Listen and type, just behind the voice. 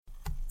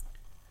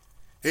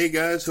Hey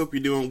guys, hope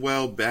you're doing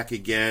well. Back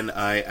again.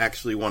 I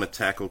actually want to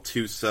tackle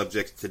two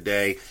subjects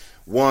today.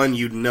 One,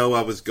 you know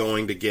I was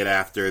going to get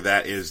after.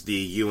 That is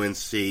the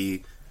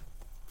UNC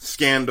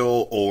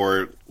scandal,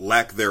 or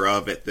lack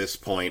thereof at this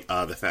point.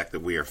 The fact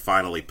that we are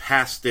finally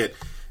past it,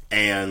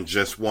 and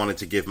just wanted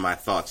to give my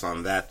thoughts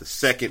on that. The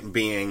second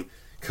being,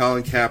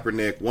 Colin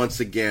Kaepernick, once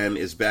again,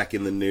 is back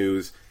in the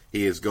news.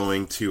 He is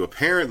going to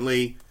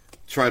apparently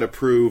try to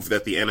prove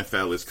that the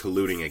NFL is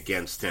colluding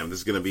against him. This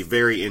is going to be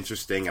very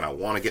interesting, and I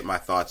want to get my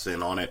thoughts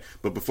in on it.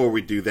 But before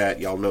we do that,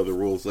 y'all know the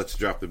rules. Let's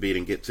drop the beat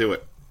and get to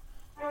it.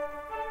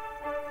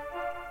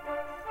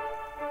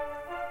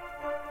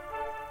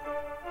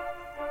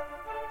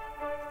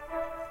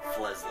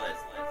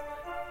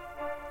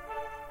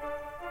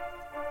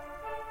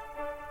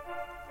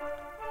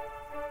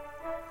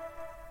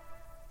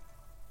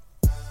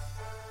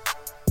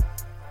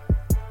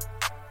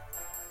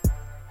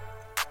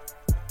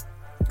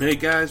 Hey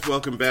guys,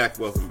 welcome back.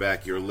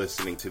 You're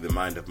listening to the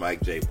Mind of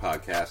Mike J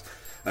podcast.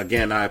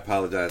 Again, I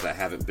apologize, I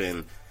haven't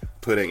been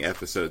putting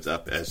episodes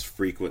up as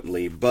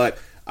frequently, but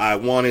I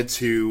wanted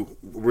to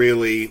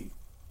really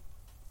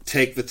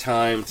take the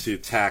time to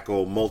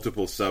tackle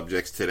multiple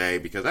subjects today,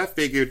 because I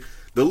figured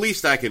the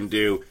least I can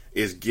do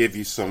is give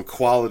you some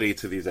quality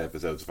to these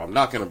episodes if I'm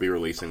not going to be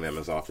releasing them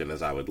as often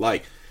as I would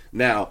like.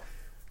 Now,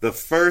 the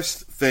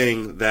first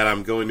thing that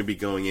I'm going to be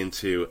going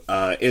into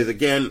is,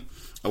 again,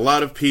 a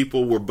lot of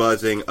people were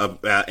buzzing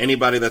about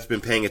anybody that's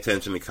been paying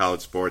attention to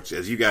college sports.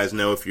 As you guys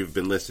know, if you've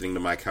been listening to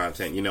my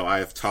content, you know I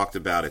have talked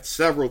about it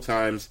several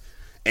times,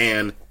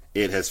 and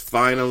it has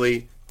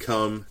finally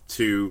come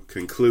to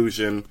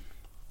conclusion.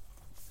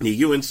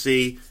 The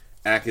UNC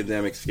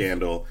academic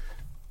scandal,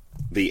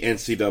 the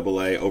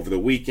NCAA over the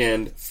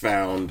weekend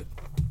found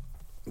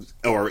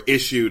or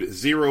issued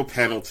 0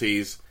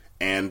 penalties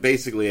and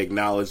basically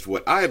acknowledged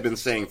what I have been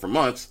saying for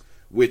months,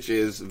 which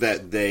is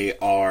that they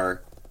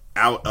are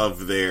out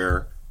of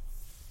their,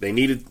 they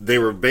needed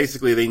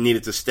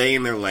to stay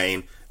in their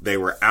lane. They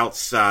were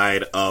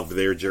outside of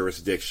their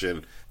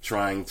jurisdiction,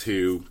 trying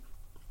to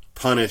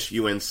punish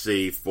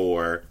UNC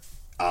for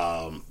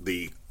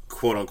the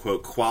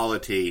quote-unquote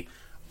quality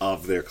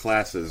of their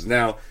classes.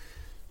 Now,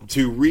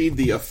 to read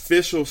the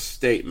official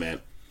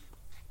statement,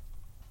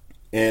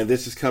 and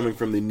this is coming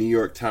from the New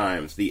York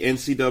Times, the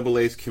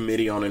NCAA's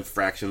Committee on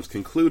Infractions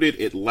concluded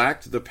it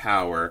lacked the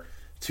power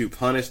to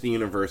punish the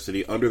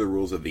university under the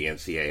rules of the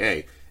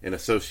NCAA, an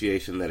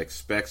association that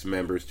expects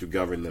members to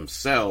govern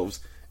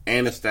themselves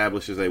and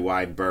establishes a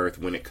wide berth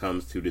when it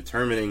comes to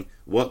determining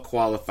what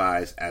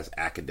qualifies as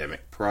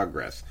academic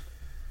progress.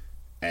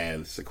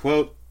 And it's a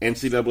quote,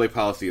 "NCAA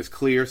policy is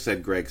clear,"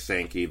 said Greg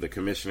Sankey, the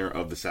commissioner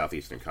of the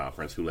Southeastern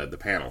Conference, who led the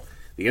panel.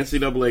 "The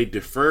NCAA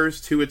defers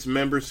to its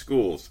member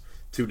schools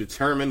to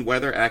determine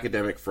whether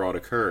academic fraud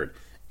occurred,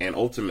 and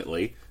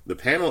ultimately, the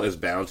panel is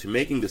bound to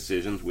making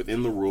decisions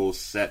within the rules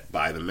set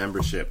by the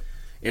membership."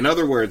 In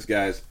other words,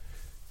 guys,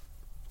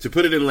 to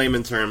put it in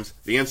layman terms,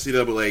 the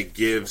NCAA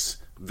gives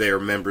their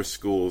member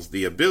schools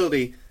the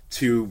ability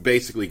to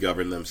basically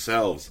govern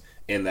themselves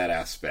in that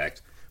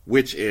aspect,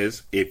 which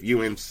is, if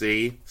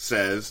UNC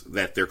says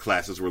that their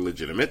classes were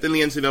legitimate, then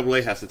the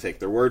NCAA has to take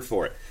their word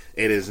for it.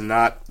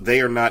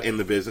 They are not in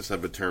the business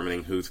of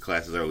determining whose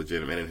classes are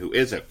legitimate and who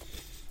isn't.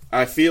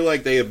 I feel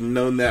like they have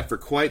known that for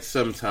quite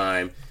some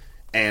time.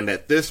 And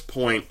at this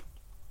point,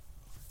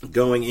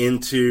 going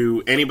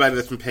into, anybody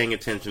that's been paying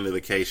attention to the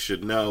case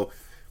should know,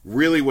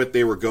 really what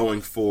they were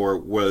going for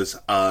was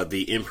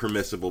the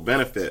impermissible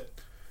benefit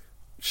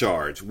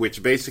charge,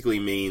 which basically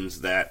means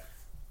that,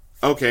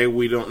 okay,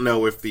 we don't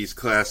know if these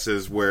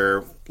classes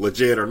were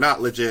legit or not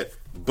legit,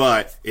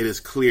 but it is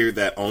clear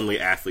that only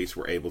athletes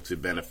were able to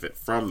benefit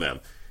from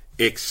them,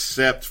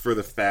 except for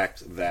the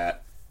fact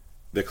that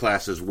the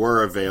classes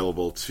were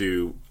available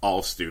to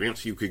all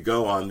students. You could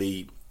go on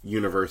the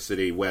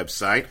university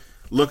website,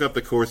 look up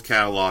the course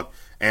catalog,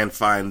 and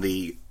find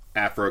the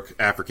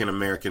African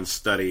American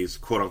Studies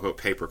quote-unquote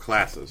paper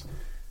classes.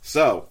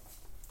 So,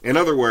 in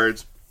other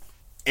words,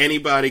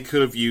 anybody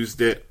could have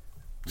used it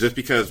just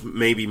because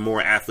maybe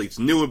more athletes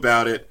knew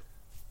about it,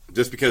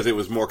 just because it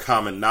was more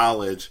common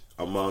knowledge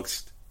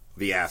amongst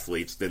the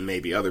athletes than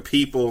maybe other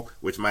people,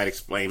 which might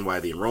explain why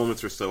the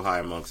enrollments are so high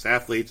amongst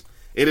athletes.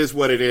 It is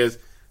what it is.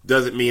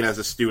 Doesn't mean as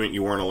a student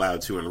you weren't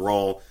allowed to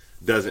enroll.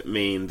 Doesn't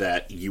mean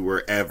that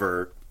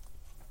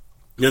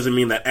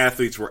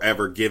athletes were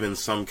ever given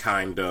some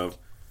kind of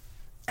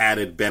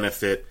added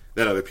benefit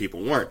that other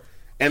people weren't.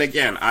 And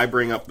again, I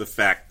bring up the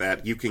fact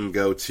that you can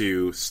go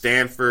to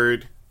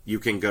Stanford, you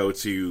can go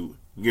to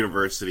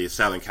University of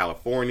Southern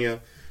California,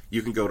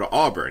 you can go to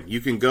Auburn,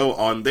 you can go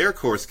on their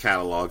course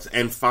catalogs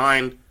and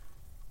find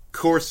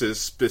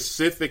courses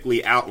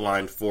specifically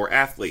outlined for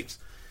athletes.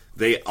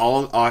 They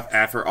all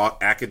offer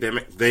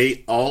academic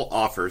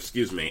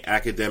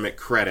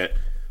credit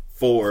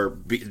for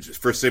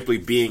simply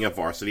being a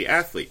varsity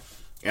athlete.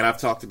 And I've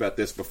talked about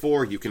this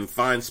before. You can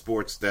find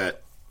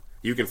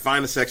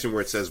a section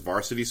where it says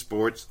varsity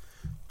sports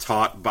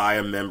taught by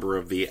a member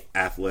of the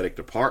athletic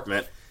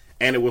department,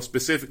 and it will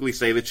specifically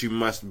say that you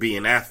must be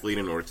an athlete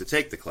in order to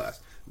take the class.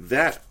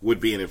 that would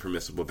be an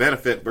impermissible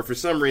benefit. But for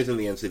some reason,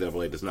 the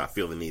NCAA does not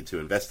feel the need to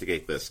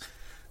investigate this.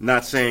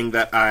 Not saying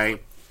that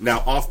now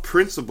off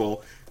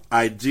principle,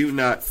 I do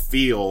not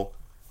feel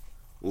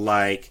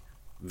like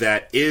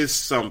that is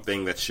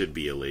something that should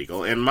be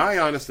illegal. In my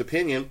honest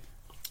opinion,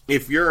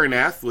 if you're an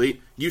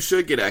athlete, you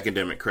should get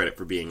academic credit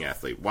for being an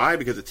athlete. Why?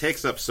 Because it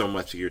takes up so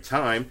much of your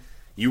time.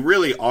 You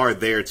really are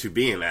there to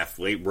be an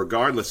athlete,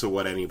 regardless of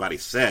what anybody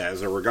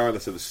says, or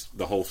regardless of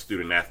the whole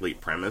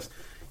student-athlete premise.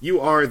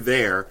 You are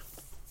there.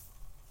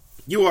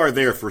 You are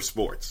there for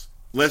sports.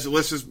 Let's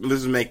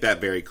just make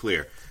that very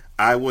clear.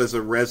 I was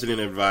a resident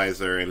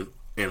advisor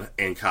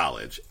in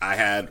college. I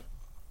had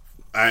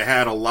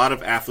a lot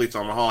of athletes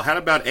on the hall. I had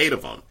about 8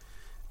 of them,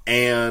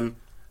 and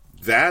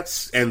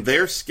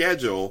their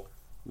schedule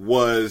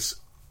was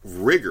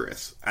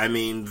rigorous. I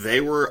mean,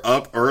 they were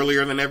up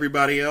earlier than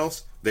everybody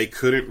else. They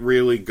couldn't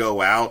really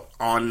go out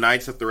on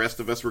nights that the rest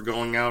of us were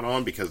going out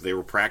on because they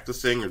were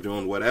practicing or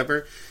doing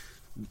whatever.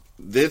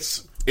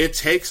 It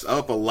takes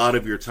up a lot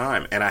of your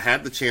time, and I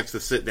had the chance to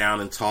sit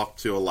down and talk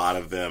to a lot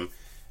of them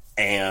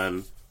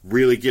and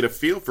really get a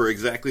feel for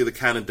exactly the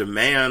kind of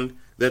demand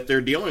that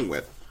they're dealing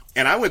with.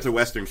 And I went to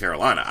Western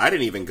Carolina. I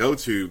didn't even go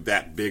to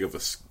that big of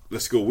a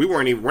school.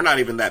 We're not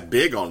even that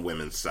big on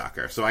women's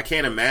soccer. So I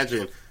can't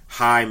imagine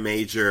high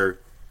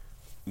major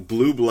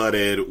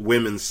blue-blooded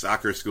women's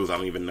soccer schools. I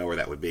don't even know where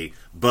that would be.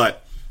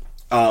 But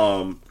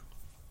I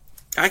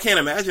can't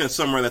imagine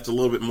somewhere that's a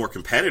little bit more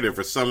competitive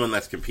for someone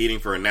that's competing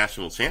for a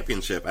national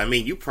championship. I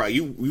mean, you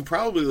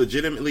probably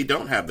legitimately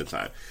don't have the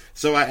time.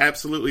 So I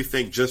absolutely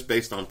think, just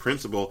based on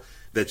principle,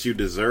 that you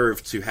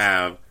deserve to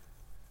have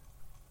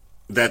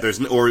that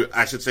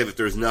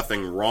there's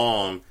nothing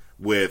wrong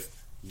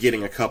with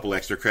getting a couple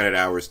extra credit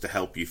hours to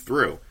help you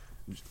through,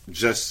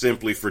 just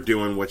simply for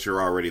doing what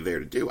you're already there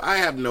to do. I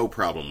have no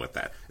problem with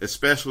that,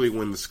 especially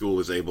when the school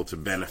is able to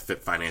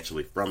benefit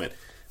financially from it.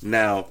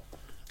 Now,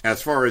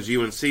 as far as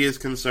UNC is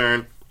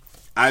concerned,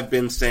 I've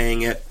been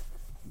saying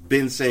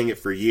it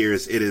for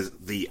years. It is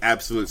the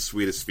absolute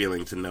sweetest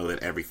feeling to know that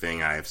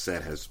everything I have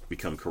said has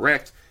become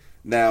correct.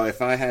 Now,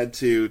 if I had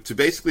to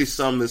basically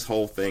sum this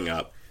whole thing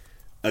up,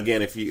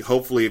 again, if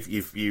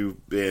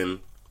you've been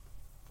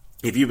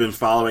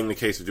following the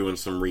case or doing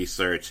some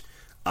research,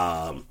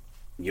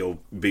 you'll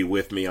be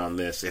with me on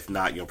this. If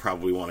not, you'll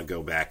probably want to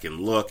go back and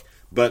look.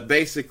 But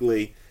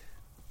basically,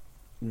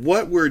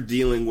 what we're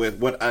dealing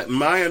with,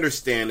 my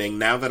understanding,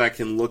 now that I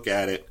can look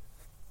at it,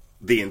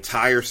 the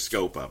entire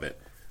scope of it,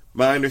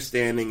 my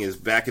understanding is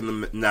back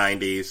in the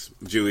 90s,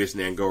 Julius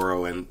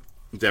Nangoro and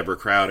Deborah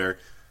Crowder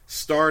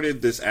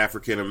started this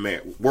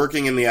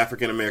working in the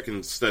African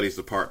American Studies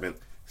Department,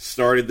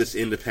 started this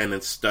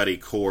independent study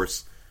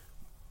course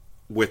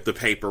with the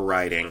paper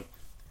writing,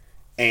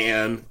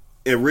 and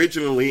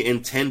originally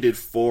intended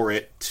for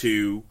it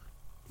to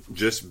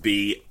just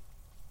be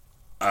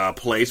a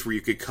place where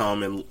you could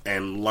come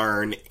and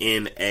learn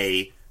in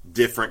a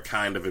different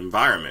kind of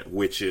environment,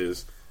 which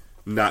is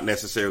not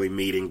necessarily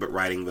meeting, but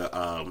writing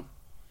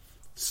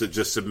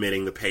just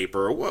submitting the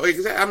paper. Well,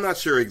 I'm not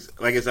sure.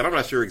 Like I said, I'm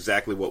not sure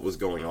exactly what was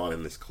going on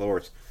in this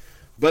course.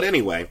 But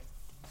anyway,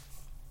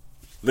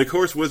 the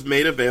course was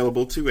made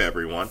available to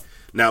everyone.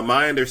 Now,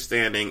 my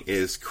understanding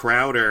is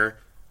Crowder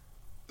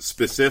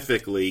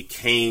specifically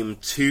came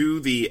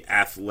to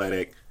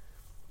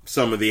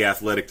some of the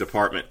athletic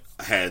department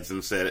heads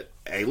and said,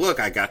 "Hey, look,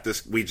 I got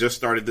this. We just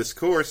started this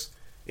course.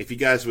 If you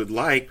guys would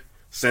like,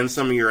 send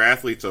some of your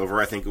athletes over.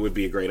 I think it would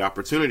be a great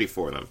opportunity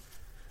for them."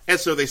 And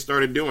so they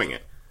started doing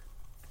it.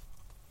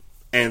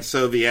 And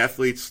so the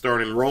athletes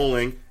start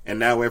enrolling, and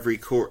now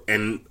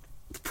and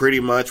pretty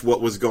much what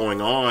was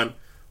going on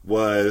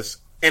was,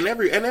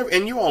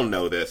 and you all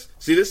know this.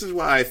 See, this is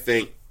why I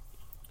think,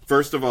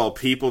 first of all,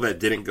 people that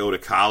didn't go to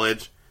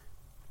college,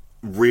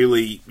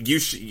 really,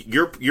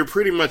 you're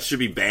pretty much should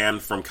be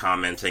banned from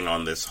commenting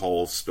on this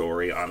whole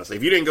story, honestly.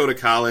 If you didn't go to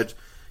college,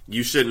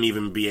 you shouldn't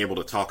even be able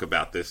to talk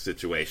about this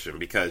situation,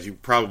 because you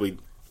probably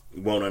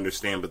won't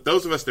understand. But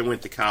those of us that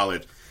went to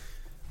college,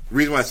 the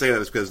reason why I say that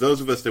is because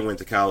those of us that went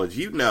to college,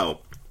 if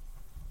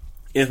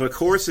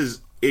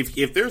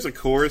there's a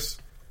course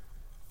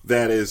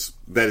that is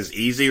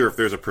easy, or if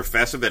there's a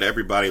professor that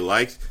everybody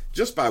likes,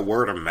 just by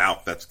word of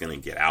mouth, that's going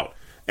to get out.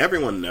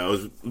 Everyone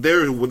knows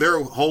there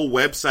are whole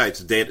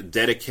websites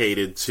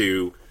dedicated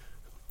to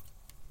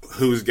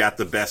who's got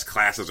the best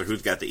classes, or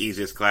who's got the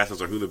easiest classes,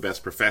 or who the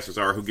best professors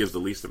are, who gives the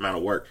least amount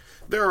of work.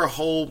 There are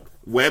whole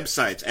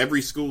websites.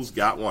 Every school's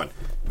got one.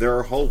 There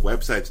are whole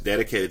websites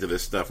dedicated to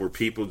this stuff where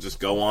people just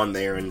go on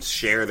there and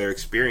share their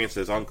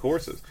experiences on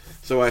courses.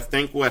 So I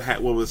think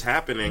what was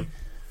happening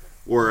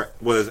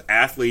was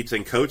athletes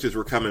and coaches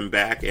were coming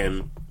back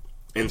and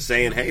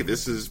saying, "Hey,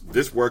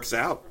 this works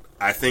out.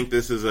 I think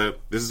this is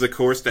a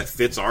course that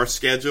fits our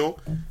schedule.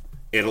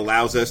 It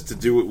allows us to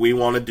do what we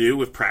want to do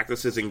with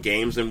practices and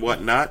games and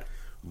whatnot.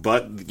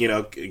 But,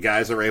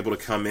 guys are able to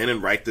come in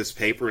and write this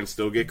paper and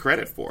still get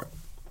credit for it."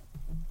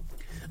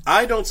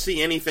 I don't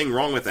see anything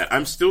wrong with that.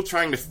 I'm still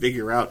trying to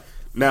figure out.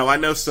 Now, I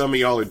know some of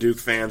y'all are Duke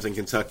fans and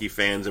Kentucky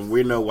fans, and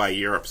we know why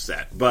you're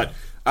upset. But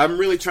I'm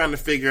really trying to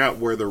figure out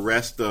where the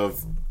rest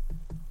of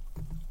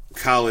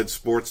college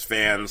sports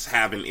fans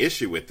have an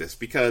issue with this,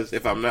 because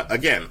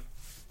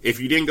if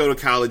you didn't go to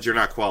college, you're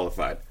not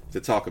qualified to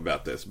talk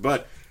about this.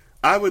 But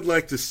I would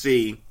like to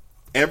see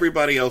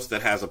everybody else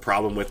that has a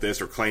problem with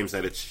this or claims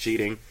that it's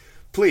cheating,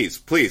 please,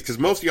 because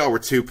most of y'all were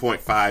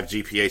 2.5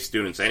 GPA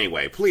students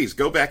anyway, please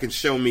go back and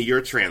show me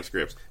your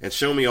transcripts and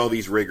show me all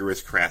these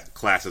rigorous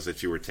classes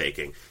that you were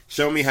taking.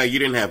 Show me how you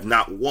didn't have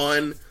not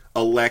one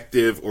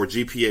elective or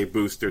GPA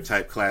booster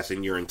type class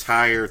in your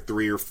entire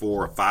 3 or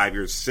 4 or 5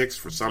 years, 6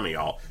 for some of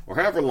y'all, or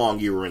however long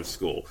you were in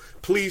school.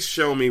 Please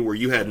show me where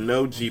you had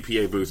no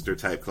GPA booster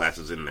type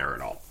classes in there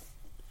at all.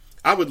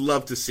 I would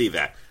love to see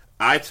that.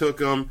 I took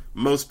them.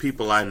 Most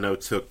people I know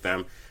took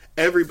them.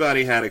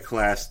 Everybody had a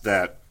class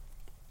that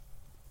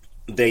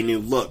they knew,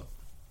 look,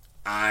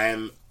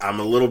 I'm a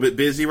little bit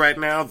busy right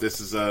now.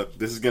 This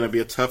is going to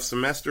be a tough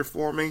semester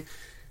for me.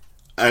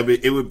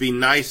 It would be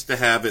nice to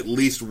have at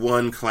least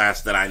one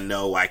class that I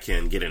know I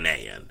can get an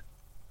A in.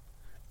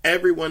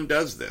 Everyone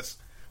does this.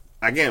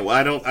 Again,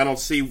 I don't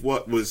see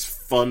what was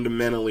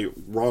fundamentally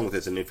wrong with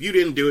this. And if you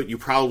didn't do it, you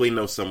probably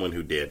know someone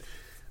who did.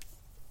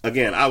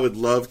 Again, I would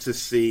love to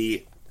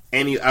see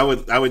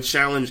I would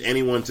challenge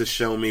anyone to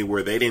show me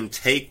where they didn't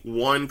take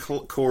one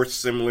course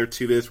similar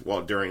to this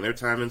during their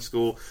time in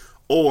school,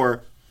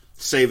 or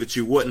say that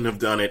you wouldn't have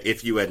done it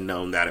if you had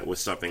known that it was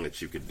something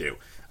that you could do.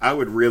 I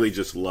would really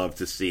just love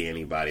to see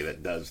anybody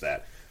that does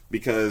that,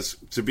 because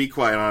to be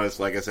quite honest,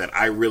 like I said,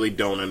 I really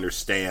don't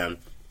understand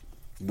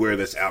where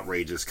this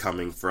outrage is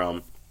coming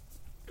from.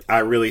 I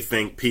really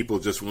think people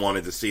just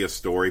wanted to see a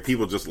story.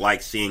 People just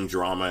like seeing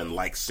drama and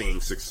like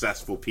seeing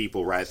successful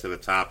people rise to the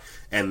top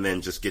and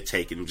then just get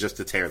taken just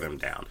to tear them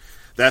down.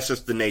 That's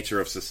just the nature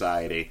of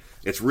society.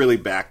 It's really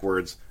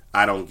backwards.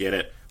 I don't get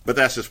it, but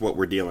that's just what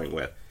we're dealing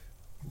with.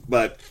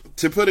 But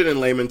to put it in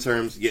layman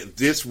terms,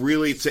 this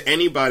really, to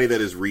anybody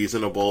that is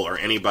reasonable or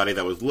anybody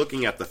that was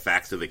looking at the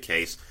facts of the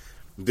case,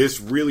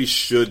 this really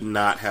should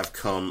not have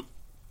come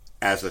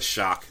as a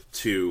shock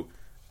to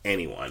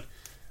anyone.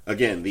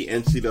 Again, the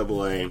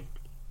NCAA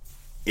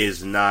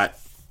does not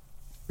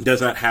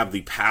have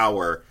the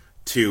power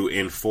to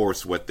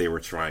enforce what they were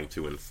trying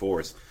to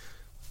enforce.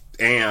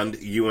 And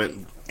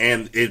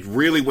it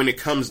really, when it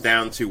comes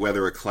down to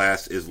whether a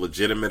class is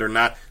legitimate or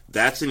not,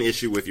 that's an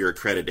issue with your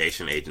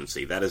accreditation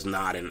agency. That is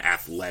not an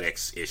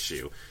athletics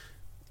issue.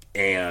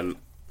 And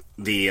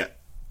the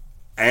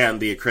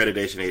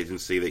accreditation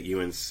agency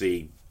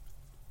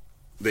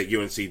that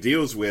UNC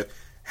deals with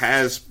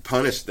has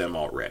punished them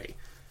already.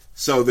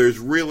 So there's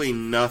really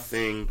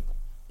nothing,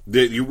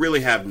 you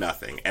really have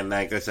nothing. And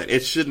like I said,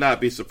 it should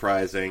not be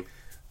surprising.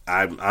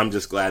 I'm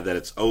just glad that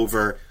it's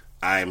over.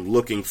 I'm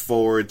looking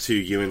forward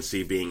to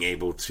UNC being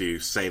able to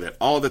say that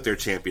all that their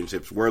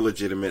championships were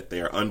legitimate,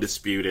 they are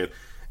undisputed,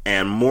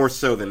 and more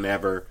so than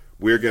ever,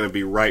 we're going to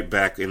be right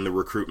back in the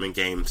recruitment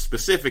game,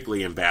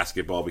 specifically in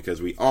basketball,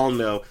 because we all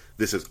know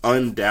this has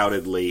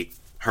undoubtedly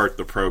hurt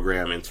the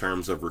program in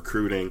terms of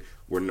recruiting.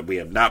 We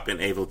have not been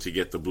able to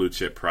get the blue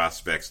chip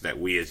prospects that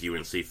we as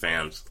UNC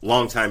fans,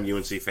 longtime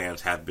UNC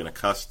fans, have been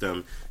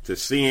accustomed to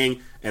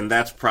seeing, and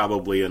that's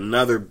probably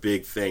another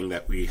big thing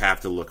that we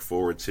have to look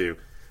forward to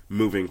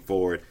moving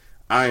forward.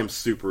 I am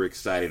super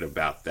excited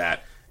about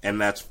that, and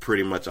that's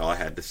pretty much all I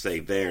had to say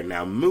there.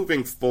 Now,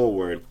 moving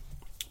forward,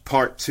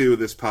 part 2 of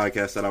this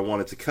podcast that I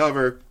wanted to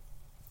cover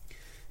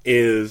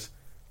is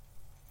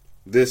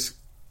this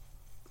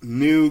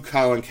new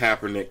Colin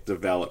Kaepernick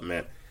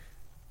development.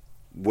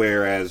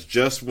 Whereas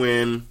just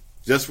when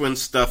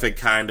stuff had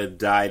kind of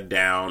died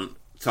down,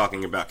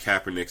 talking about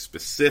Kaepernick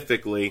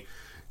specifically,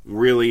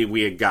 really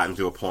we had gotten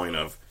to a point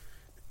of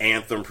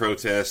anthem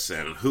protests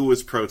and who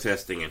is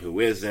protesting and who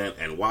isn't,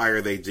 and why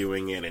are they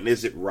doing it, and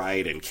is it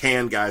right, and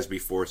can guys be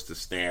forced to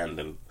stand,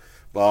 and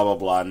blah, blah,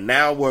 blah.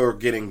 Now we're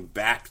getting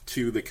back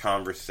to the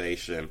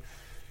conversation.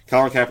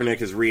 Colin Kaepernick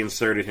has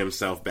reinserted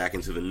himself back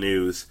into the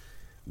news.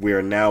 We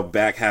are now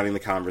back having the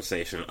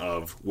conversation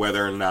of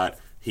whether or not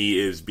he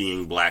is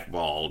being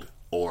blackballed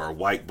or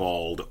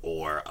whiteballed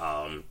or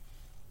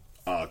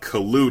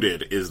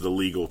colluded is the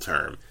legal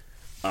term.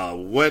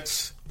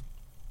 Just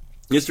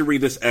to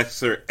read this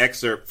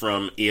excerpt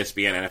from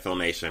ESPN NFL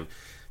Nation.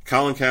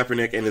 Colin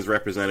Kaepernick and his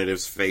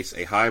representatives face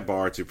a high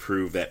bar to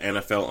prove that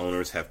NFL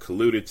owners have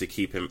colluded to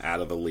keep him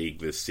out of the league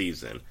this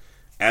season,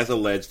 as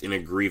alleged in a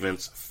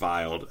grievance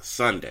filed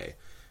Sunday.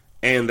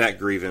 And that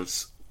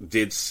grievance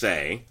did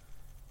say,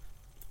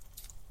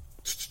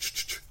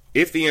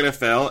 if the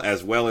NFL,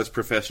 as well as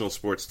professional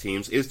sports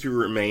teams, is to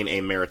remain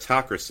a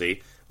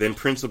meritocracy, then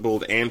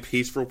principled and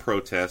peaceful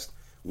protest,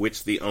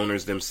 which the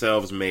owners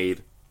themselves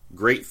made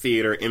great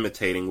theater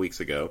imitating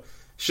weeks ago,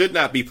 should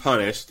not be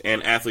punished,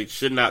 and athletes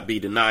should not be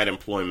denied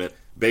employment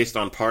based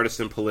on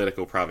partisan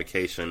political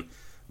provocation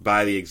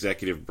by the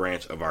executive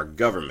branch of our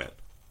government.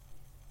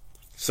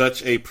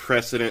 Such a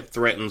precedent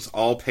threatens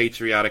all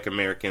patriotic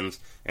Americans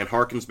and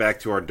harkens back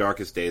to our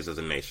darkest days as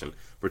a nation.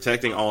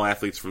 Protecting all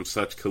athletes from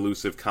such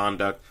collusive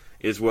conduct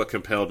is what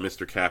compelled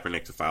Mr.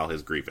 Kaepernick to file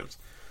his grievance.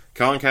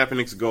 Colin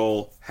Kaepernick's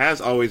goal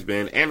has always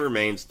been and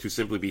remains to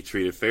simply be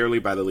treated fairly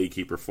by the league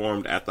he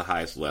performed at the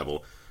highest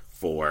level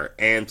for,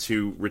 and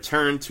to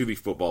return to the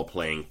football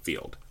playing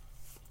field.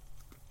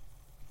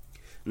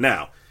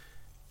 Now,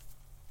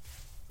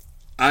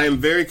 I am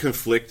very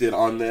conflicted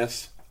on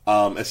this.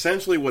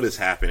 Essentially what is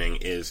happening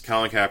is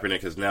Colin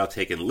Kaepernick has now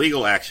taken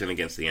legal action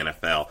against the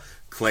NFL,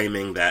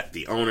 claiming that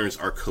the owners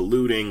are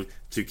colluding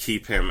to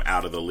keep him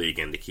out of the league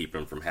and to keep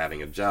him from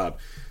having a job.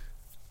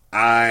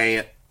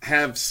 I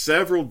have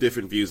several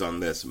different views on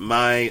this.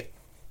 My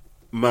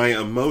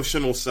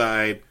emotional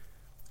side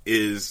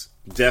is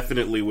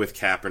definitely with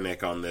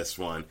Kaepernick on this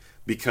one,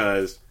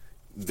 because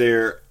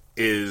there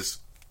is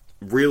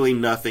really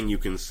nothing you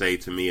can say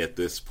to me at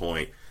this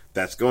point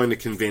that's going to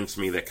convince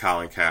me that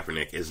Colin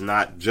Kaepernick is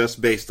not,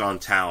 just based on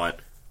talent,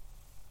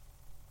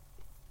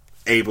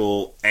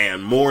 able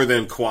and more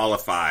than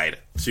qualified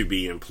to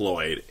be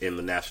employed in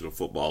the National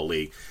Football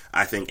League.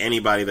 I think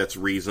anybody that's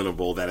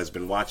reasonable that has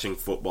been watching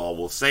football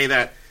will say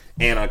that,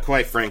 and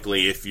quite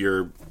frankly, if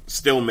you're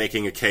still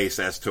making a case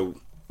as to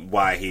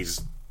why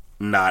he's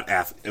not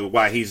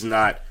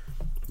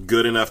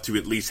good enough to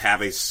at least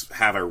have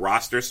a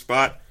roster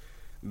spot,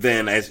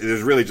 then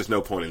there's really just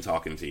no point in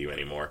talking to you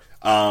anymore.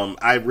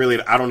 I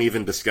don't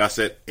even discuss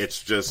it.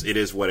 It's just, it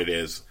is what it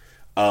is.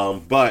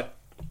 But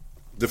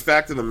the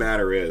fact of the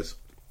matter is,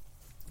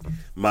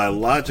 my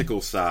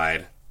logical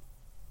side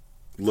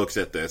looks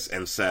at this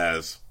and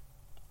says,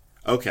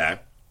 okay,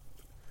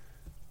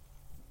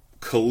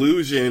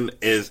 collusion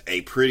is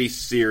a pretty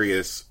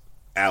serious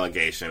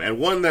allegation, and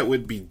one that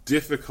would be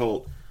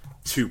difficult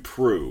to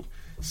prove.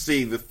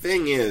 See, the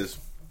thing is,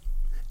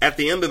 at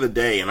the end of the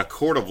day, in a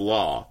court of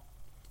law,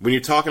 when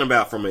you're talking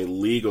about from a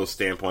legal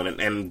standpoint,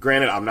 and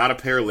granted, I'm not a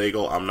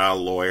paralegal, I'm not a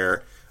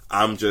lawyer,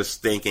 I'm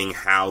just thinking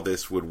how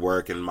this would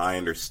work and my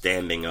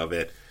understanding of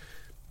it,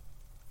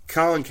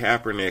 Colin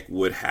Kaepernick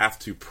would have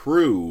to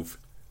prove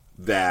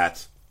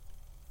that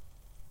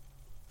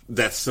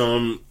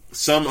some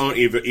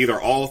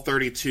either all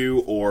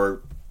 32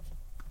 or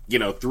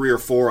 3 or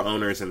 4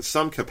 owners in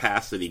some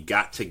capacity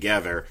got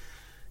together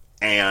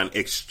and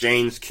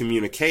exchanged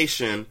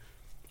communication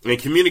and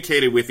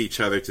communicated with each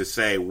other to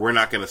say, we're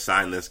not going to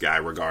sign this guy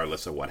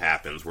regardless of what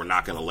happens. We're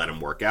not going to let him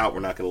work out. We're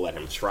not going to let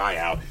him try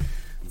out.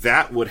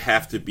 That would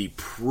have to be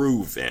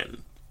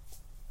proven.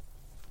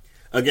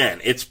 Again,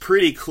 it's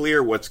pretty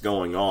clear what's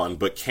going on,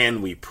 but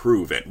can we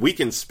prove it? We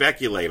can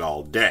speculate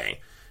all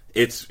day.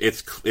 It's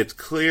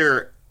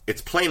clear,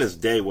 it's plain as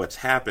day what's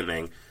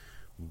happening,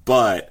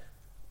 but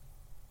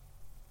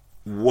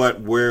what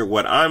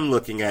I'm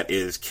looking at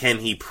is, can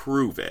he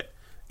prove it?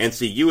 And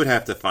see, you would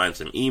have to find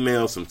some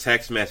emails, some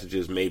text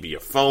messages, maybe a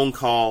phone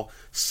call,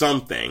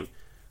 something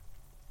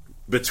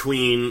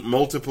between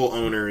multiple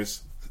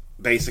owners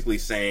basically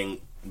saying,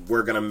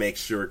 we're going to make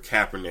sure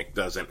Kaepernick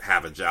doesn't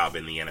have a job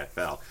in the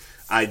NFL.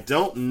 I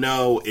don't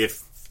know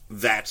if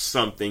that's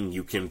something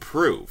you can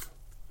prove.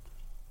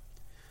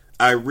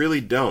 I really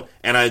don't.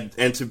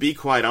 And to be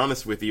quite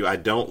honest with you, I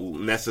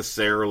don't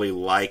necessarily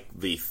like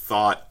the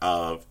thought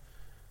of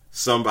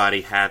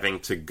somebody having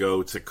to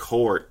go to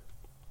court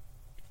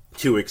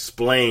to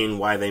explain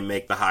why they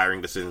make the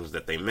hiring decisions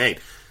that they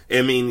make.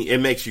 I mean, it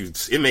makes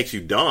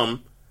you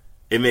dumb,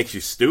 it makes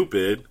you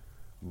stupid,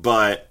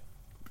 but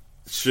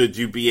should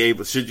you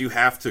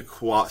have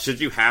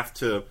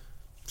to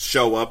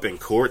show up in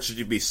court? Should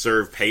you be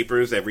served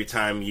papers every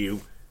time you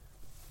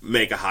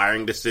make a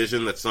hiring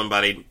decision that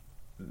somebody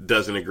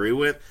doesn't agree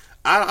with?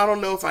 I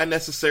don't know if I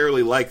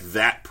necessarily like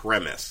that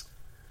premise.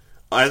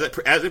 As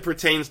it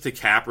pertains to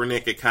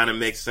Kaepernick, it kind of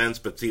makes sense,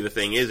 but see, the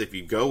thing is, if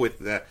you go with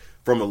that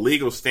from a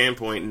legal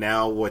standpoint,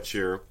 now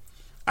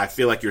I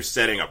feel like you're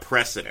setting a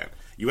precedent.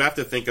 You have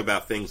to think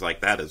about things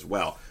like that as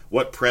well.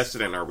 What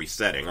precedent are we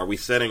setting? Are we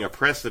setting a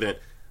precedent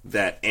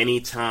that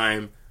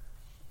anytime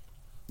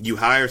you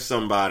hire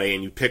somebody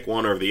and you pick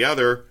one or the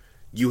other,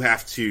 you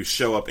have to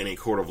show up in a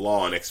court of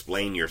law and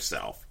explain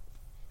yourself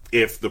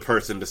if the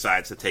person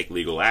decides to take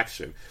legal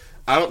action?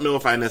 I don't know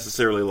if I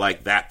necessarily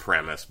like that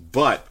premise,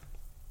 but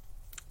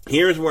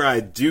here's where I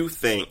do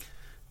think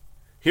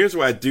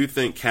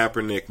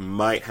Kaepernick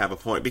might have a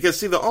point. Because,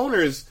 see, the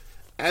owners,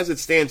 as it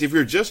stands, if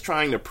you're just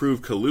trying to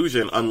prove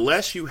collusion,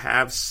 unless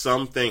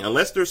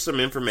there's some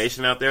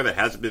information out there that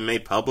hasn't been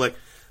made public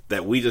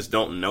that we just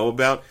don't know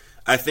about,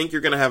 I think you're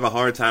going to have a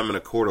hard time in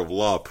a court of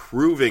law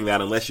proving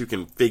that, unless you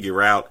can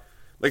figure out,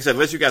 like I said,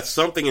 unless you got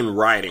something in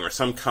writing or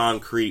some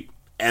concrete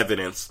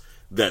evidence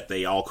that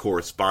they all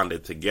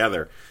corresponded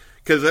together.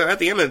 Because at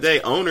the end of the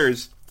day,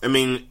 owners, I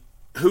mean,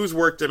 who's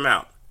worked them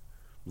out?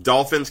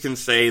 Dolphins can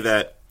say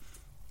that,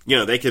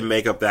 they can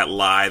make up that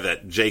lie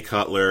that Jay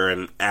Cutler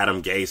and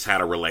Adam Gase had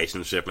a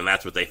relationship and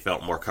that's what they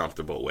felt more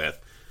comfortable with,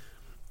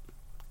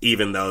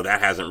 even though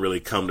that hasn't really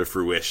come to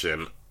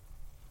fruition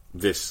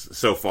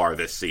so far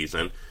this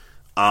season.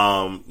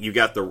 You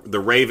got the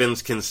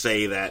Ravens can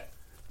say that,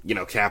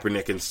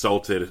 Kaepernick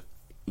insulted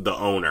the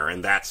owner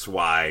and that's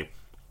why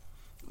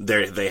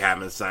they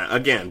haven't signed.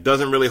 Again,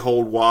 doesn't really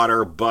hold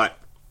water, but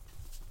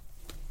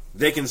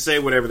they can say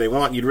whatever they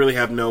want. You'd really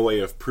have no way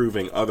of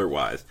proving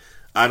otherwise.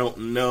 I don't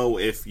know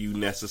if you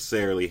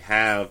necessarily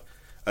have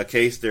a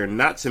case there.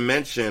 Not to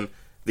mention,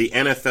 the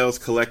NFL's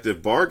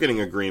collective bargaining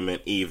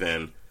agreement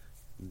even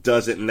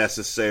doesn't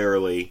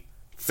necessarily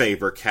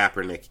favor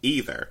Kaepernick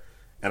either.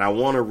 And I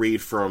want to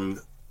read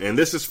from, and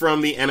this is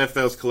from the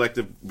NFL's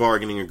collective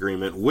bargaining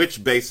agreement,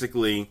 which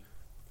basically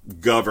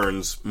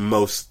governs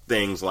most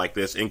things like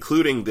this,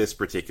 including this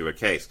particular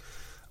case.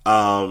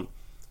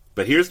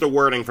 But here's the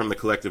wording from the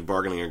collective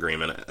bargaining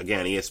agreement.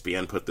 Again,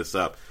 ESPN put this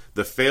up.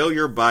 The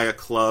failure by a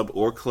club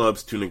or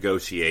clubs to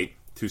negotiate,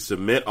 to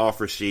submit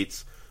offer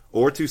sheets,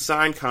 or to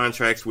sign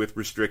contracts with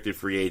restricted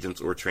free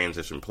agents or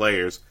transition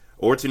players,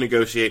 or to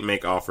negotiate,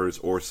 make offers,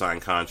 or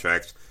sign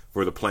contracts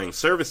for the playing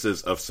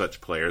services of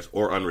such players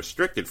or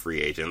unrestricted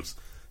free agents,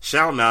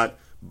 shall not,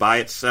 by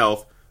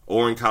itself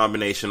or in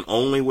combination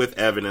only with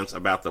evidence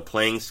about the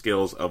playing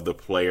skills of the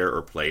player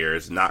or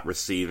players not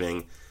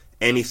receiving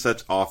any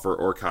such offer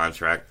or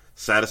contract,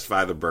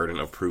 satisfy the burden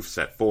of proof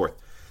set forth.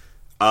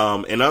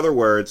 In other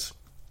words,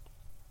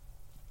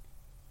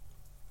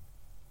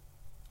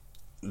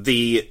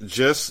 the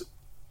just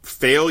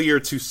failure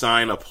to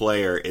sign a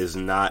player is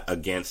not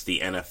against the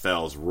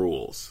NFL's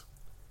rules.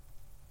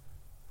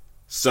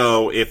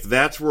 So if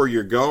that's where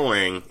you're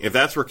going, if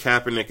that's where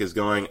Kaepernick is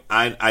going,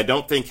 I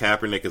don't think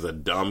Kaepernick is a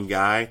dumb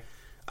guy.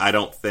 I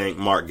don't think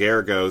Mark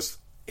Geragos,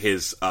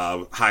 his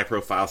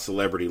high-profile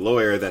celebrity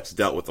lawyer that's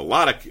dealt with a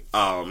lot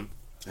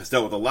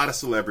of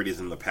celebrities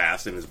in the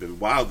past and has been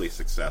wildly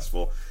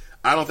successful,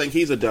 I don't think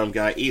he's a dumb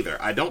guy either.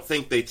 I don't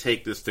think they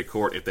take this to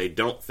court if they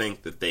don't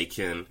think that they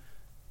can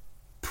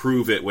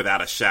prove it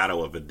without a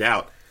shadow of a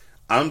doubt.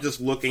 I'm just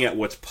looking at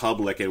what's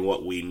public and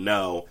what we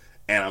know,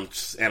 and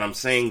I'm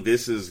saying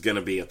this is going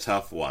to be a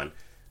tough one.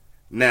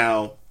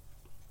 Now,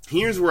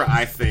 here's where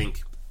I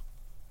think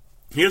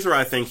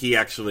he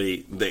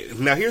actually...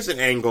 Now, here's an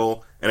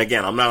angle, and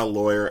again, I'm not a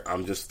lawyer,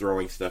 I'm just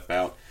throwing stuff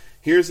out.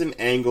 Here's an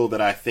angle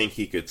that I think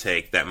he could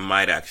take that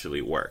might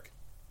actually work.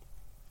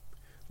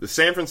 The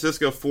San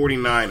Francisco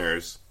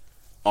 49ers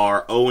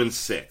are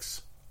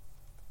 0-6.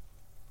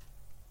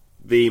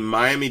 The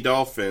Miami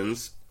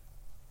Dolphins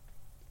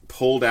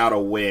pulled a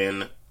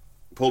win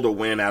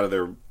out of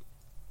their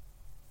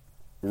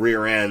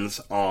rear ends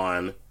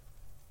on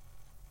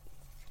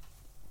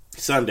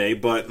Sunday,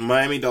 but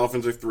Miami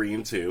Dolphins are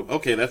 3-2.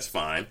 Okay, that's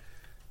fine.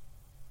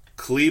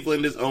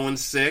 Cleveland is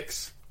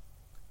 0-6.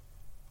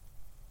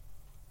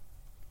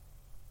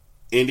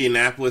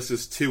 Indianapolis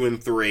is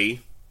 2-3.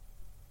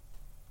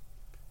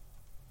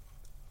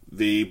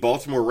 The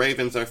Baltimore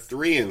Ravens are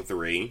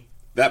 3-3.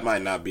 That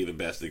might not be the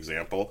best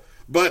example.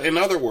 But in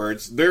other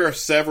words, there are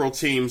several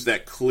teams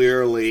that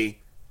clearly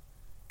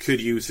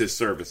could use his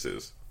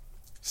services.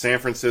 San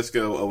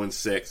Francisco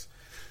 0-6,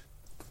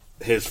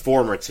 his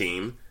former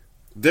team.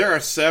 There are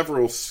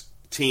several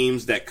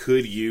teams that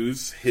could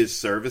use his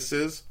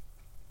services.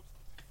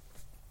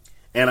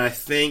 And I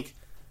think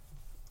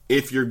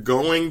if you're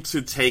going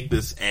to take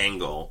this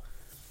angle,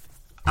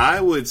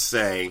 I would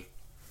say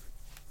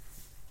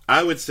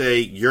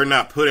you're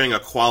not putting a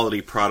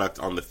quality product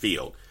on the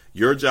field.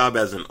 Your job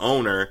as an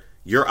owner,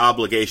 your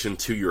obligation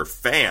to your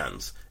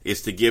fans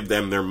is to give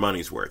them their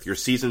money's worth. Your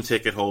season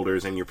ticket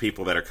holders and your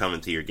people that are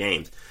coming to your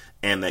games.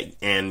 And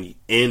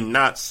in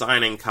not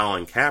signing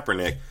Colin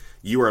Kaepernick,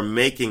 you are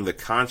making the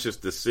conscious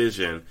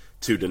decision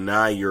to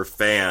deny your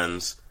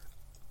fans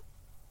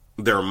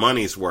their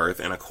money's worth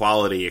and a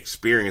quality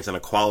experience and a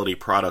quality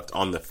product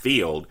on the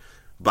field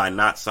by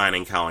not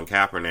signing Colin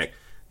Kaepernick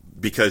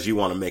because you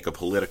want to make a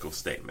political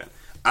statement.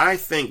 I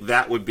think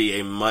that would be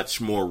a much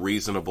more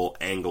reasonable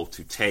angle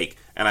to take,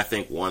 and I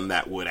think one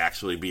that would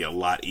actually be a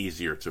lot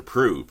easier to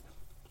prove.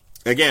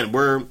 Again,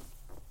 we're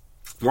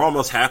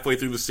almost halfway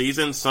through the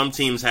season. Some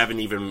teams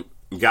haven't even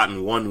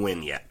gotten one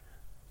win yet.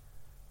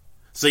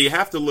 So you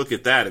have to look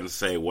at that and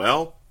say,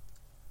 well,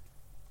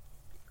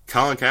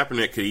 Colin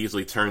Kaepernick could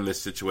easily turn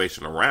this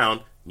situation around.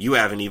 You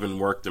haven't even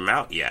worked him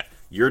out yet.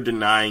 You're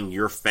denying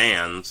your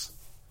fans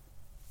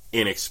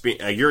a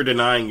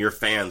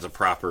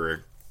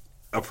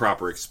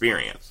proper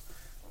experience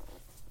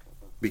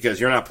because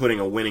you're not putting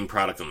a winning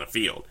product on the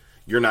field.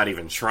 You're not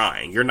even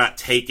trying. You're not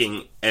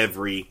taking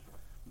every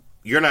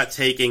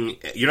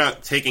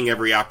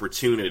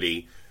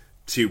opportunity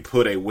to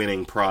put a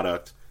winning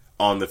product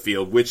on the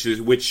field,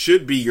 which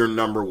should be your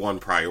number one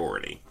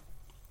priority.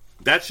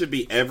 That should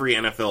be every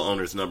NFL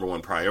owner's number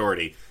one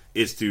priority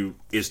is to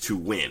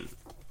win.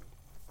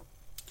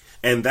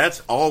 And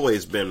that's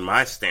always been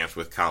my stance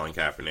with Colin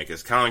Kaepernick,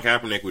 is Colin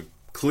Kaepernick would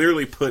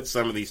clearly put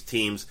some of these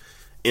teams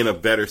in a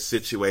better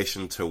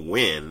situation to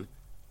win,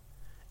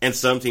 and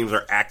some teams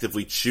are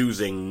actively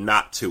choosing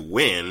not to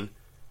win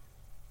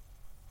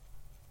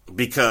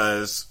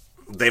because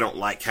they don't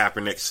like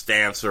Kaepernick's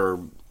stance or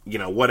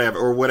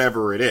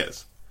whatever it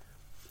is.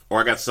 Or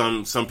I got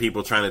some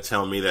people trying to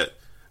tell me that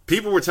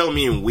people were telling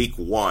me in week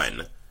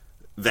 1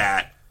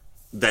 that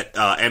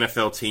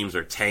NFL teams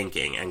are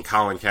tanking and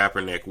Colin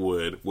Kaepernick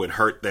would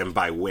hurt them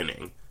by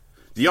winning.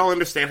 Do y'all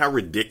understand how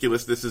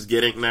ridiculous this is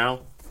getting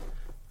now?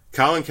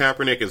 Colin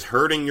Kaepernick is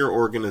hurting your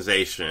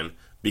organization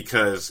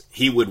because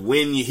he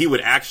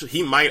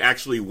might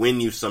actually win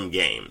you some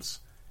games.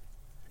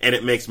 And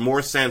it makes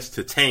more sense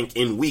to tank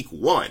in week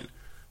 1.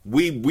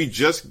 We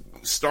just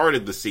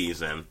started the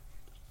season,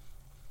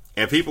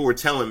 and people were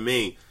telling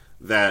me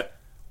that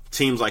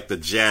teams like the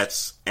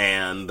Jets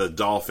and the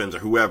Dolphins or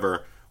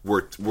whoever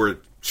were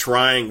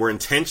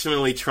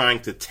intentionally trying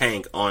to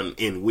tank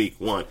in week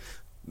 1.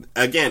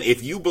 Again,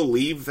 if you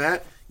believe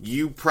that,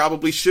 you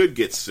probably should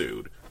get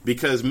sued.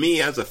 Because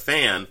me as a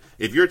fan,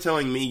 if you're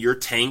telling me you're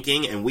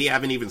tanking and we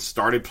haven't even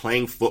started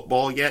playing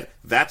football yet,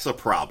 that's a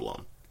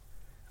problem.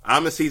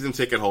 I'm a season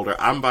ticket holder.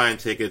 I'm buying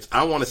tickets.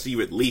 I want to see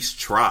you at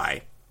least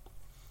try.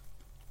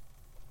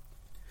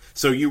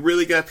 So you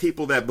really got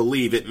people that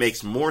believe it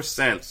makes more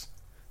sense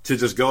to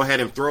just go ahead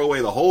and throw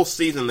away the whole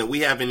season that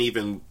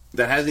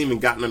hasn't even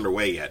gotten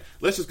underway yet.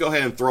 Let's just go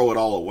ahead and throw it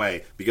all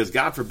away because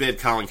God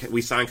forbid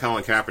we sign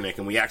Colin Kaepernick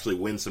and we actually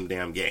win some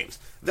damn games.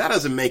 That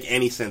doesn't make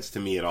any sense to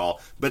me at all.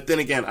 But then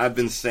again, I've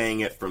been saying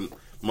it from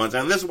months,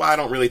 and this is why I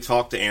don't really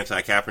talk to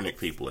anti-Kaepernick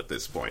people at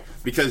this point,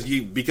 because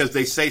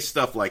they say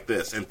stuff like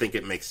this and think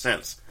it makes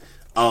sense.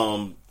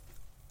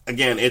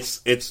 Again, it's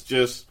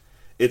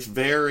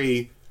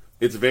very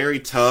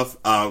tough.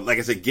 Like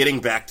I said, getting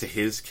back to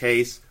his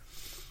case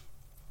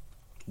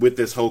with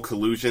this whole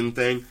collusion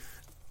thing.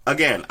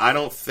 Again, I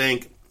don't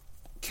think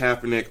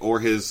Kaepernick or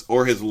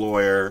his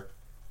lawyer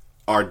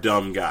are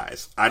dumb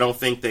guys. I don't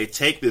think they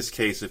take this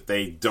case if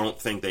they don't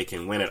think they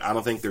can win it. I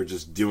don't think they're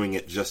just doing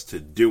it just to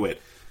do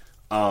it.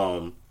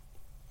 And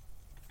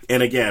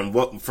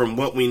again, from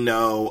what we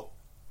know,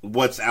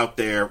 what's out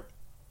there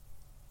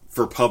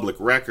for public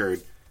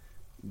record,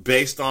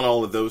 based on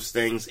all of those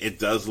things, it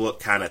does look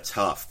kind of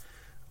tough.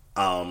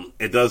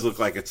 It does look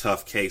like a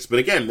tough case. But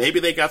again, maybe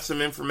they got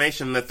some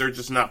information that they're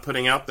just not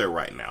putting out there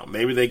right now.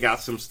 Maybe they got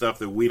some stuff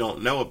that we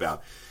don't know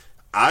about.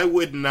 I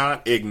would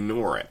not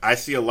ignore it. I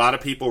see a lot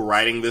of people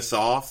writing this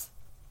off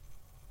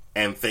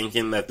and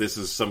thinking that this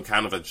is some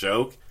kind of a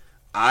joke.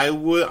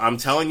 I'm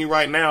telling you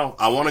right now,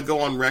 I want to go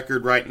on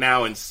record right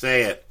now and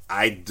say it.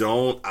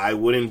 I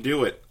wouldn't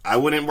do it. I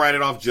wouldn't write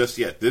it off just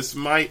yet. This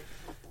might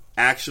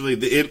actually,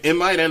 it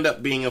might end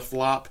up being a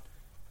flop.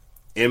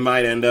 It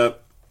might end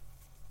up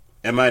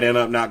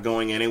not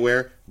going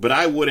anywhere, but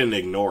I wouldn't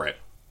ignore it.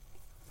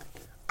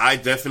 I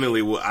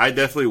definitely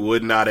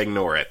would not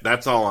ignore it.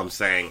 That's all I'm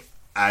saying.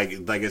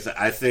 Like I said,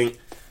 I think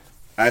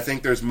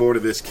there's more to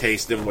this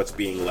case than what's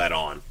being let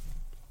on.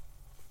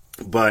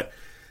 But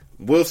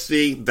we'll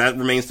see. That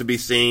remains to be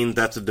seen.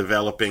 That's a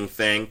developing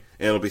thing,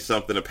 and it'll be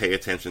something to pay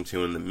attention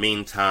to in the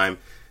meantime.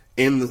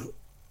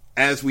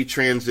 As we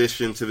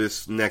transition to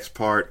this next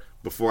part,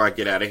 before I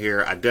get out of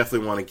here, I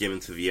definitely want to get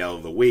into the L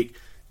of the Week,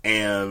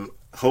 and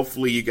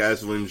hopefully you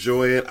guys will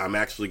enjoy it. I'm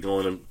actually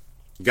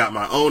got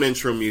my own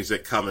intro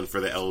music coming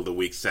for the L of the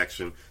Week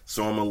section,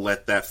 so I'm gonna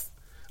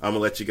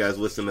let you guys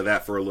listen to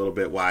that for a little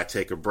bit while I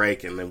take a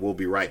break, and then we'll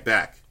be right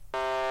back.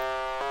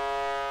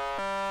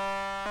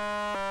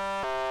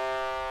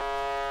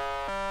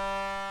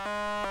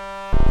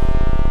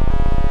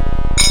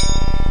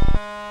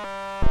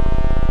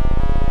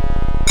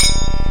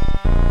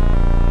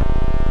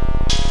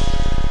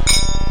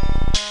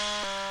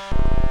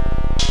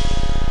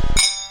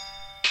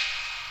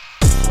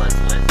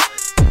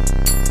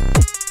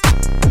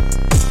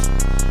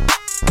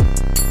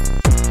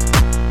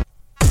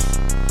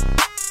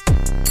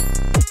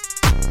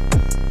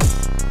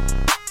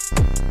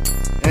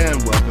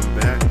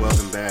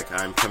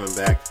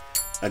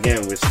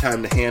 Again, it's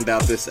time to hand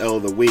out this L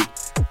of the Week.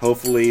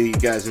 Hopefully you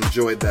guys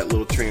enjoyed that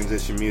little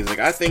transition music.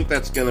 I think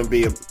that's going to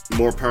be a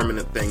more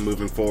permanent thing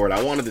moving forward.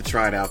 I wanted to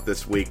try it out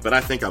this week, but I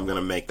think I'm going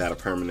to make that a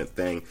permanent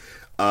thing.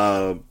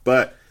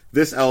 But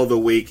this L of the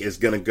Week is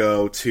going to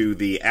go to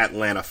the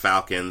Atlanta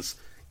Falcons,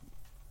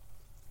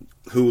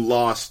 who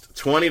lost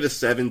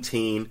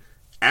 20-17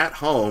 at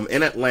home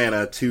in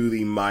Atlanta to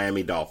the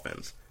Miami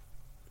Dolphins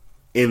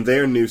in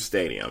their new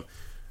stadium.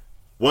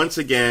 Once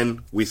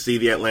again, we see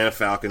the Atlanta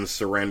Falcons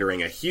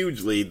surrendering a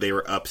huge lead. They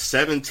were up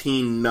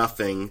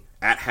 17-0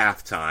 at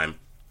halftime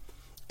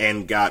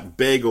and got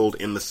bageled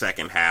in the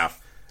second half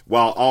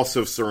while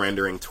also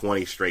surrendering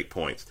 20 straight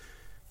points.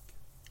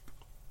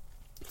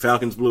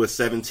 Falcons blew a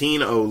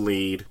 17-0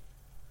 lead,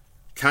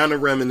 kind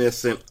of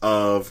reminiscent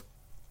of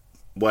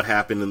what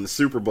happened in the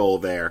Super Bowl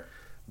there.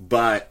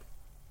 But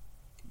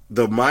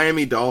the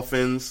Miami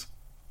Dolphins,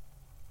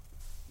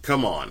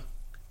 come on.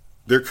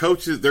 Their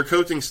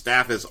coaching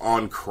staff is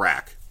on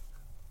crack,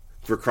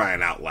 for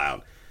crying out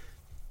loud.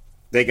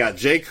 They got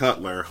Jay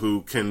Cutler,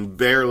 who can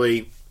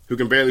barely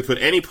put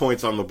any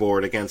points on the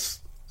board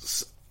against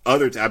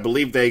others. I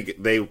believe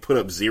they put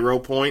up 0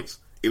 points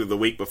either the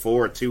week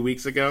before or 2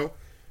 weeks ago.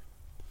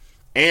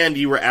 And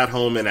you were at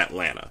home in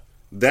Atlanta.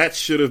 That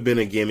should have been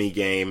a gimme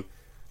game,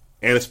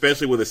 and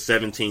especially with a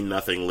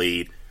 17-0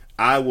 lead,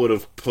 I would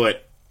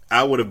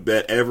have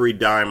bet every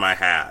dime I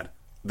had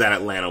that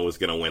Atlanta was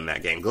going to win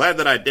that game. Glad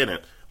that I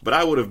didn't, but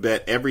I would have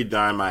bet every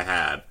dime I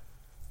had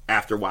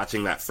after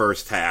watching that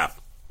first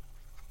half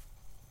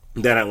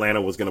that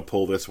Atlanta was going to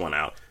pull this one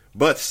out.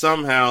 But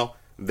somehow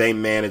they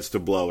managed to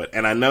blow it.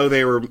 And I know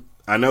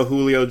I know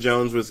Julio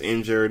Jones was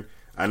injured.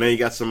 I know you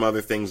got some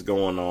other things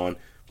going on,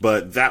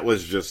 but that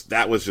was just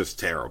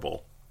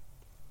terrible.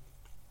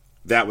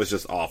 That was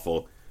just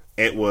awful.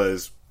 It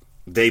was,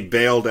 they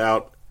bailed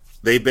out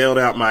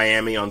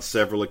Miami on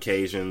several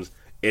occasions.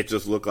 It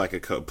just looked like a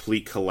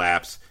complete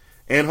collapse.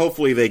 And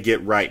hopefully they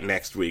get right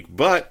next week.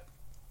 But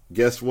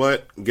guess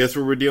what? Guess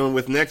what we're dealing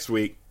with next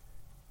week?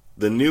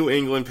 The New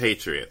England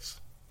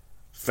Patriots.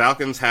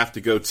 Falcons have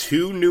to go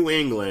to New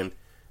England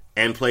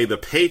and play the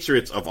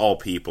Patriots of all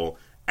people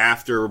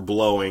after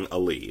blowing a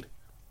lead.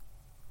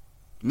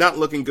 Not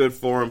looking good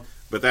for them,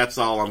 but that's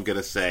all I'm going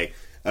to say.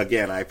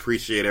 Again, I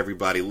appreciate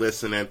everybody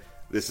listening.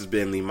 This has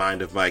been the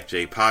Mind of Mike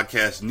J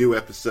podcast. New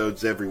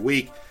episodes every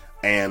week.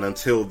 And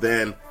until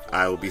then,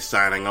 I will be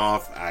signing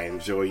off. I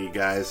enjoy you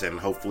guys, and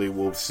hopefully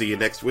we'll see you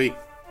next week.